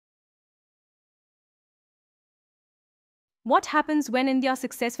What happens when India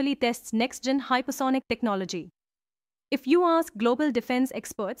successfully tests next-gen hypersonic technology? If you ask global defense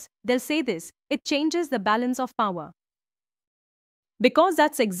experts, they'll say this: it changes the balance of power. Because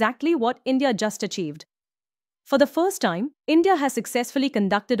that's exactly what India just achieved. For the first time, India has successfully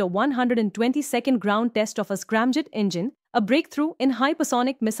conducted a 120-second ground test of a Scramjet engine, a breakthrough in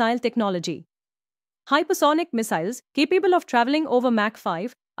hypersonic missile technology. Hypersonic missiles, capable of traveling over Mach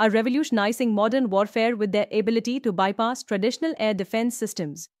 5, are revolutionizing modern warfare with their ability to bypass traditional air defense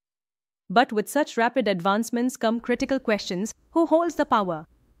systems. But with such rapid advancements come critical questions: who holds the power?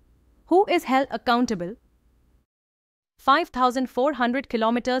 Who is held accountable? 5,400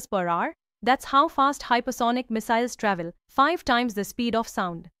 kilometers per hour? That's how fast hypersonic missiles travel, 5 times the speed of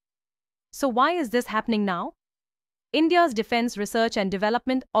sound. So why is this happening now? India's Defense Research and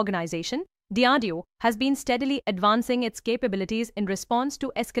Development Organization, DRDO, has been steadily advancing its capabilities in response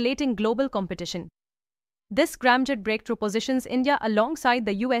to escalating global competition. This Scramjet breakthrough positions India alongside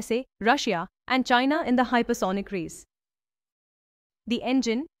the USA, Russia, and China in the hypersonic race. The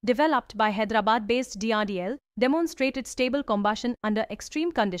engine, developed by Hyderabad-based DRDL, demonstrated stable combustion under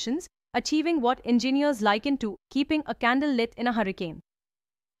extreme conditions, achieving what engineers liken to keeping a candle lit in a hurricane.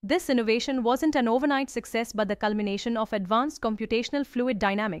 This innovation wasn't an overnight success but the culmination of advanced computational fluid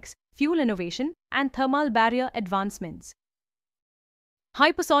dynamics, fuel innovation, and thermal barrier advancements.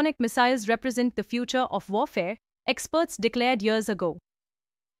 Hypersonic missiles represent the future of warfare, experts declared years ago.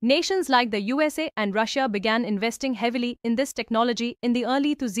 Nations like the USA and Russia began investing heavily in this technology in the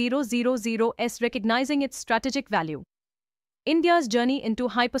early 2000s, recognizing its strategic value. India's journey into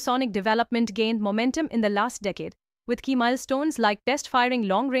hypersonic development gained momentum in the last decade, with key milestones like test-firing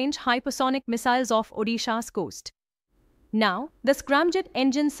long-range hypersonic missiles off Odisha's coast. Now, the Scramjet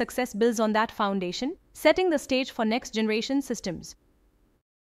engine's success builds on that foundation, setting the stage for next-generation systems.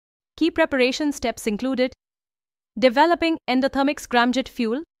 Key preparation steps included: developing endothermic Scramjet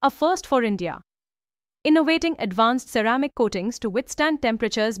fuel, a first for India. Innovating advanced ceramic coatings to withstand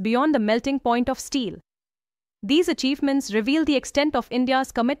temperatures beyond the melting point of steel. These achievements reveal the extent of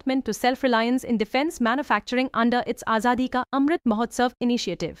India's commitment to self-reliance in defense manufacturing under its Azadi Ka Amrit Mahotsav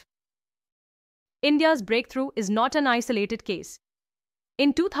initiative. India's breakthrough is not an isolated case.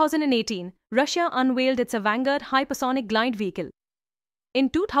 In 2018, Russia unveiled its Vanguard hypersonic glide vehicle. In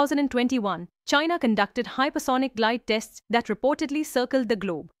 2021, China conducted hypersonic glide tests that reportedly circled the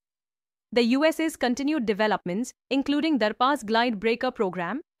globe. The USA's continued developments, including DARPA's Glide Breaker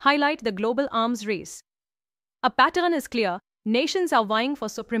program, highlight the global arms race. A pattern is clear: nations are vying for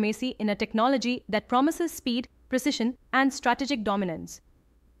supremacy in a technology that promises speed, precision, and strategic dominance.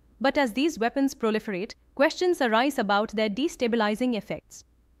 But as these weapons proliferate, questions arise about their destabilizing effects.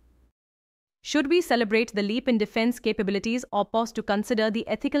 Should we celebrate the leap in defense capabilities or pause to consider the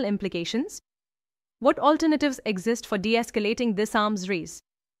ethical implications? What alternatives exist for de-escalating this arms race?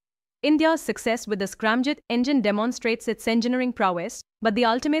 India's success with the Scramjet engine demonstrates its engineering prowess, but the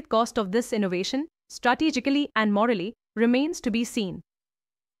ultimate cost of this innovation, strategically and morally, remains to be seen.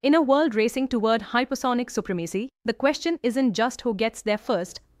 In a world racing toward hypersonic supremacy, the question isn't just who gets there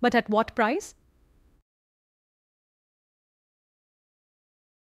first, but at what price?